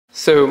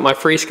So my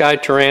FrSky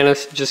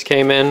Taranis just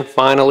came in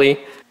finally.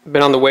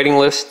 Been on the waiting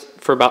list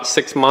for about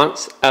 6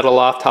 months at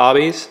Aloft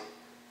Hobbies.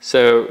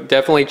 So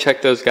definitely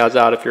check those guys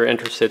out if you're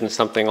interested in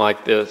something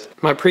like this.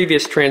 My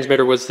previous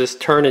transmitter was this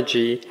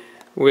Turnigy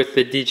with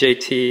the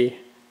DJT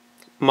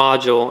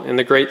module, and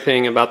the great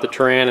thing about the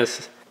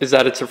Taranis is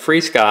that it's a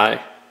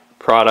FrSky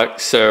product,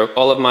 so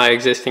all of my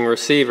existing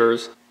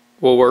receivers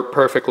will work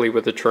perfectly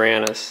with the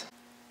Taranis.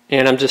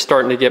 And I'm just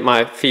starting to get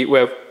my feet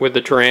wet with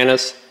the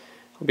Taranis.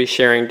 I'll be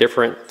sharing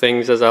different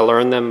things as I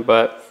learn them,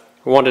 but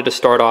I wanted to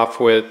start off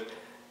with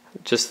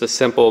just the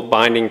simple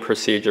binding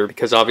procedure,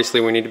 because obviously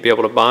we need to be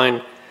able to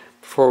bind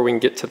before we can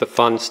get to the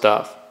fun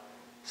stuff.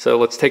 So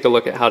let's take a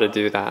look at how to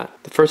do that.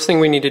 The first thing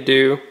we need to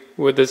do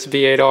with this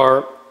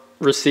V8R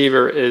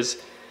receiver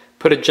is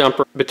put a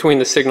jumper between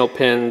the signal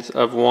pins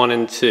of 1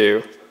 and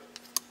 2.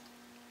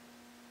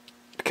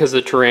 Because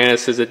the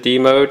Taranis is a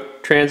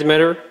D-mode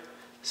transmitter,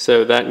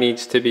 so that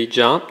needs to be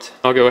jumped.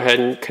 I'll go ahead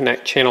and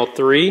connect channel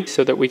 3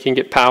 so that we can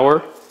get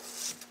power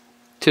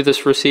to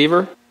this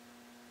receiver.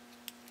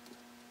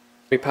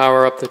 We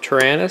power up the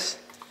Taranis.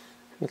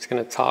 It's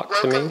going to talk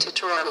to me. Welcome to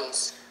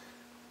Taranis.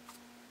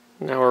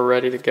 Now we're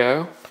ready to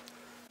go.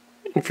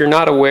 If you're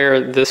not aware,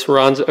 this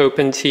runs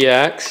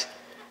OpenTX,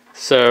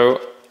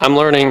 so I'm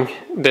learning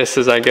this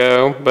as I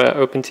go, but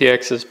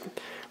OpenTX is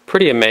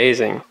pretty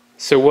amazing.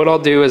 So what I'll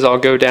do is I'll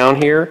go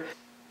down here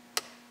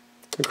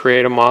and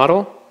create a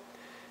model,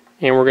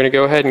 and we're going to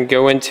go ahead and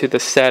go into the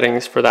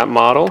settings for that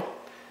model,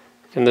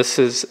 and this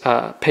is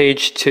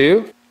page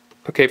 2.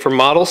 Okay, for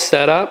model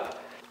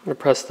setup, I'm going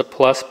to press the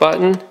plus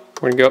button.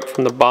 We're going to go up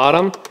from the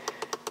bottom,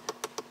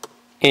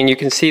 and you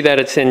can see that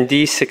it's in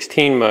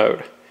D16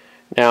 mode.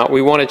 Now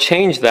we want to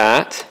change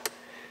that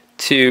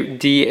to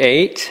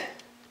D8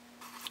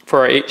 for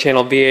our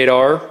 8-channel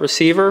V8R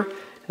receiver.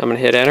 I'm going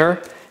to hit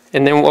enter,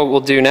 and then what we'll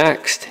do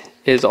next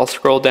is I'll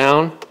scroll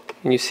down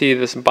and you see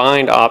this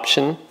bind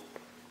option,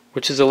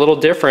 which is a little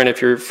different. If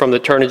you're from the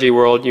Turnigy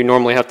world, you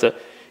normally have to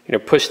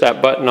push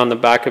that button on the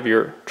back of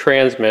your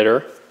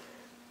transmitter.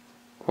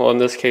 Well, in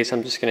this case,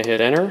 I'm just going to hit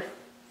enter,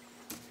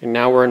 and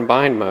now we're in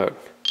bind mode.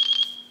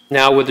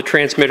 Now with the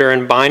transmitter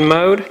in bind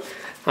mode,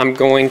 I'm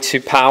going to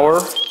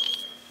power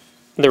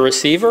the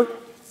receiver.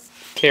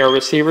 Okay, our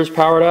receiver's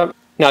powered up.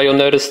 Now you'll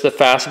notice the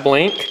fast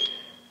blink,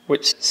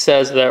 which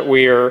says that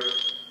we are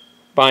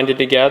binded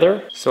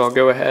together. So I'll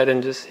go ahead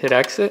and just hit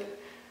exit.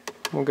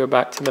 We'll go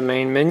back to the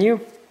main menu.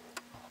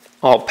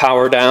 I'll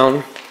power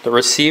down the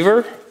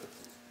receiver,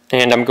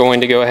 and I'm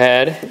going to go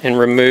ahead and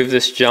remove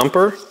this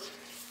jumper.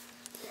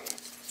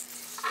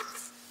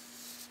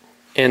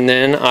 And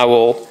then I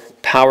will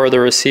power the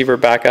receiver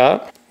back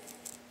up.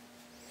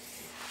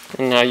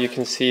 And now you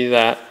can see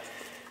that I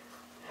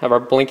have our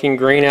blinking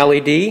green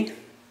LED,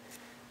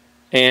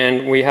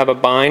 and we have a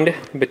bind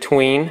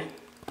between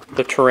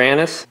the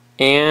Taranis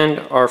and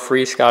our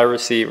FrSky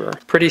receiver.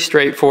 Pretty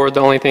straightforward. The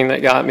only thing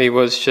that got me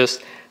was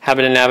just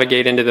having to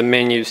navigate into the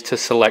menus to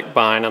select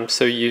bind. I'm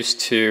so used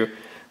to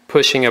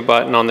pushing a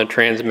button on the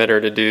transmitter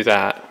to do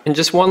that. And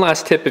just one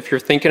last tip, if you're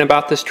thinking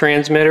about this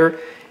transmitter,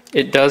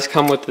 it does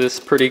come with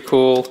this pretty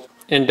cool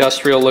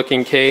industrial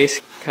looking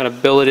case, kind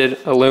of billeted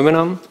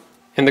aluminum.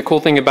 And the cool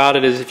thing about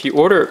it is if you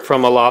order it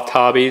from Aloft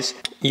Hobbies,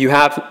 you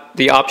have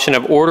the option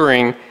of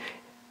ordering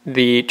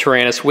the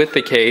Taranis with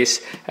the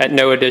case at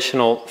no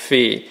additional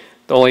fee.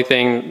 The only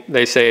thing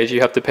they say is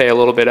you have to pay a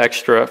little bit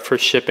extra for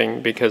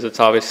shipping because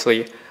it's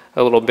obviously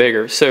a little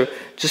bigger. So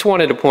just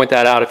wanted to point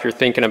that out if you're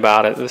thinking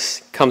about it.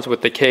 This comes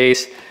with the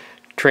case,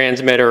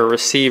 transmitter,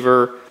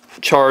 receiver,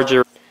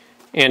 charger,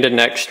 and a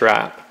neck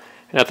strap.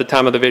 And at the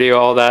time of the video,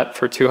 all that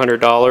for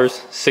 $200,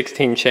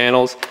 16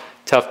 channels,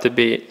 tough to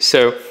beat.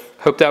 So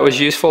hope that was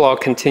useful. I'll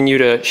continue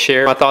to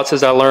share my thoughts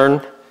as I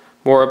learn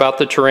more about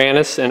the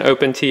Taranis and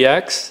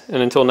OpenTX.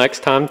 And until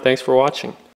next time, thanks for watching.